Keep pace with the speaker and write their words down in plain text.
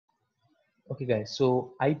Okay guys,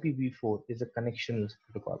 so IPv4 is a connections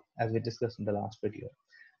protocol as we discussed in the last video,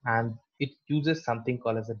 and it uses something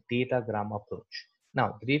called as a datagram approach.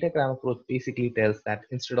 Now the datagram approach basically tells that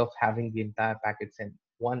instead of having the entire packet sent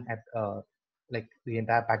one at like the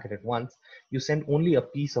entire packet at once, you send only a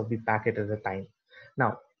piece of the packet at a time.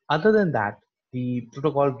 Now other than that, the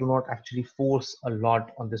protocol do not actually force a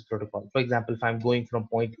lot on this protocol. For example, if I'm going from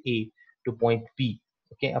point A to point B,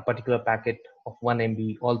 okay, a particular packet of 1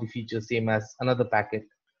 MB, all the features same as another packet.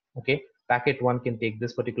 Okay, packet 1 can take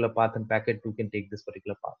this particular path and packet 2 can take this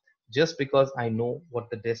particular path. Just because I know what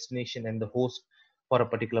the destination and the host for a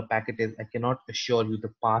particular packet is, I cannot assure you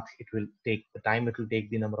the path it will take, the time it will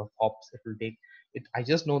take, the number of hops it will take. I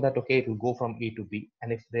just know that okay, it will go from A to B,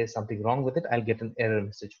 and if there's something wrong with it, I'll get an error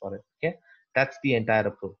message for it. Okay, that's the entire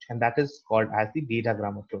approach, and that is called as the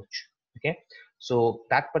datagram approach. Okay, so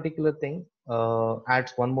that particular thing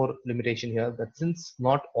adds one more limitation here, that since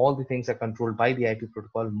not all the things are controlled by the IP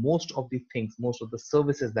protocol, most of the things, most of the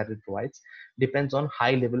services that it provides depends on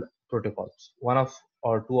high level protocols. One of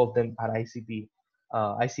or two of them are ICP,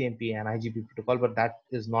 ICMP and IGP protocol, but that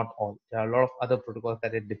is not all. There are a lot of other protocols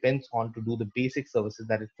that it depends on to do the basic services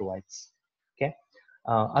that it provides. Okay.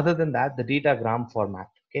 Other than that, the datagram format.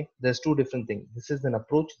 Okay, there's two different things. This is an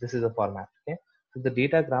approach. This is a format. Okay, so the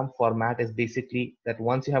datagram format is basically that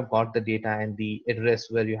once you have got the data and the address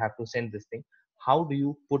where you have to send this thing, how do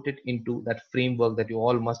you put it into that framework that you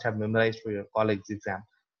all must have memorized for your college exam?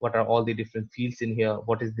 What are all the different fields in here?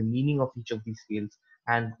 What is the meaning of each of these fields?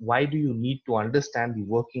 And why do you need to understand the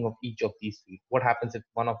working of each of these fields? What happens if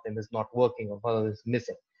one of them is not working or one of them is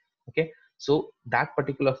missing? Okay, so that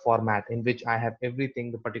particular format in which I have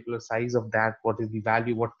everything, the particular size of that, what is the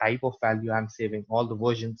value, what type of value I'm saving, all the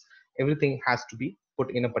versions, everything has to be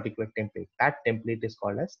put in a particular template. That template is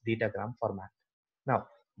called as datagram format. Now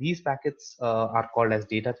these packets are called as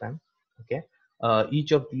datagram. Okay,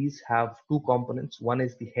 each of these have two components. One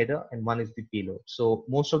is the header and one is the payload. So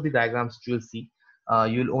most of the diagrams you'll see,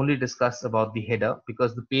 you'll only discuss about the header,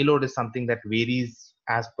 because the payload is something that varies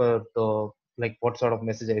as per the, like, what sort of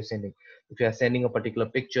message are you sending. If you are sending a particular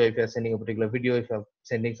picture, if you are sending a particular video, if you're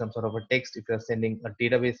sending some sort of a text, if you're sending a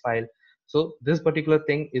database file, so this particular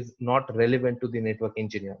thing is not relevant to the network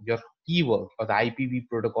engineer. Your key work, or the IPv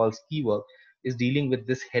protocol's key work, is dealing with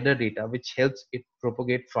this header data, which helps it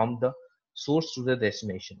propagate from the source to the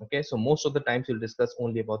destination. Okay, so most of the times we'll discuss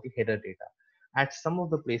only about the header data. At some of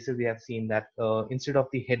the places we have seen that instead of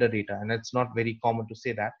the header data, and it's not very common to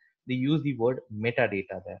say that, they use the word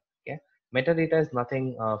metadata there. Okay, metadata is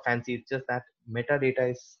nothing fancy. It's just that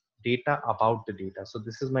metadata is data about the data. So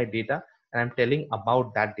this is my data and I'm telling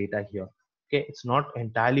about that data here. Okay, it's not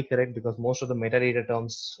entirely correct, because most of the metadata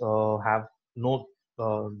terms have no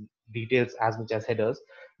details as much as headers,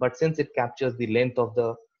 but since it captures the length of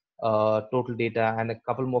the total data and a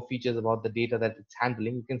couple more features about the data that it's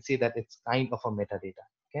handling, you can say that it's kind of a metadata.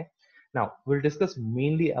 Okay, now we'll discuss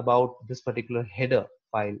mainly about this particular header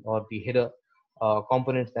file, or the header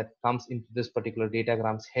components that comes into this particular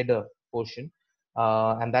datagram's header portion,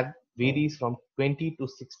 and that varies from 20 to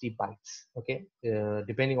 60 bytes. Okay,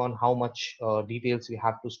 depending on how much details you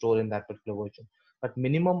have to store in that particular version, but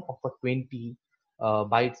minimum of a 20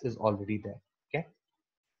 bytes is already there. Okay,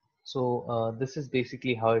 so this is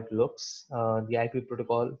basically how it looks. The IP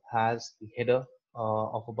protocol has the header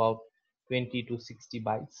of about 20 to 60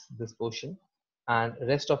 bytes, this portion, and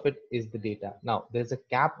rest of it is the data. Now there's a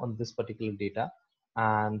cap on this particular data,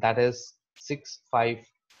 and that is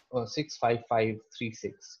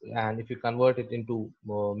 65536. And if you convert it into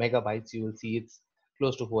megabytes, you will see it's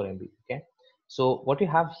close to 4 MB. Okay, so what you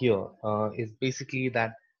have here is basically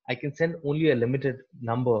that I can send only a limited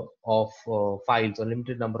number of files or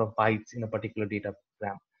limited number of bytes in a particular data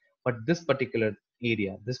program. But this particular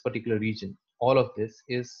area, this particular region, all of this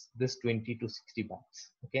is this 20 to 60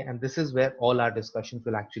 bytes. Okay, and this is where all our discussions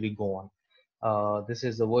will actually go on. This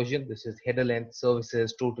is the version, this is header length,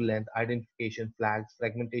 services, total length, identification, flags,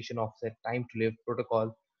 fragmentation, offset, time to live,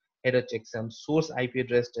 protocol, header checksum, source IP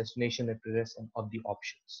address, destination address, and of the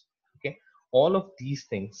options. Okay, all of these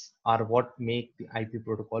things are what make the IP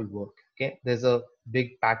protocol work. Okay, there's a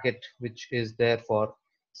big packet which is there for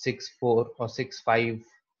 64 or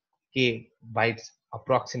 65K bytes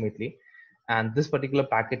approximately, and this particular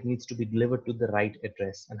packet needs to be delivered to the right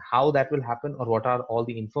address. And how that will happen, or what are all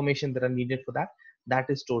the information that are needed for that, that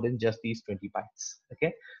is stored in just these 20 bytes.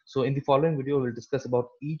 Okay, so in the following video we'll discuss about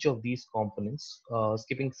each of these components,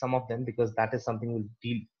 skipping some of them because that is something we'll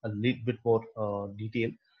deal a little bit more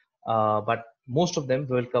detail, but most of them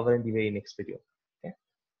we will cover in the very next video.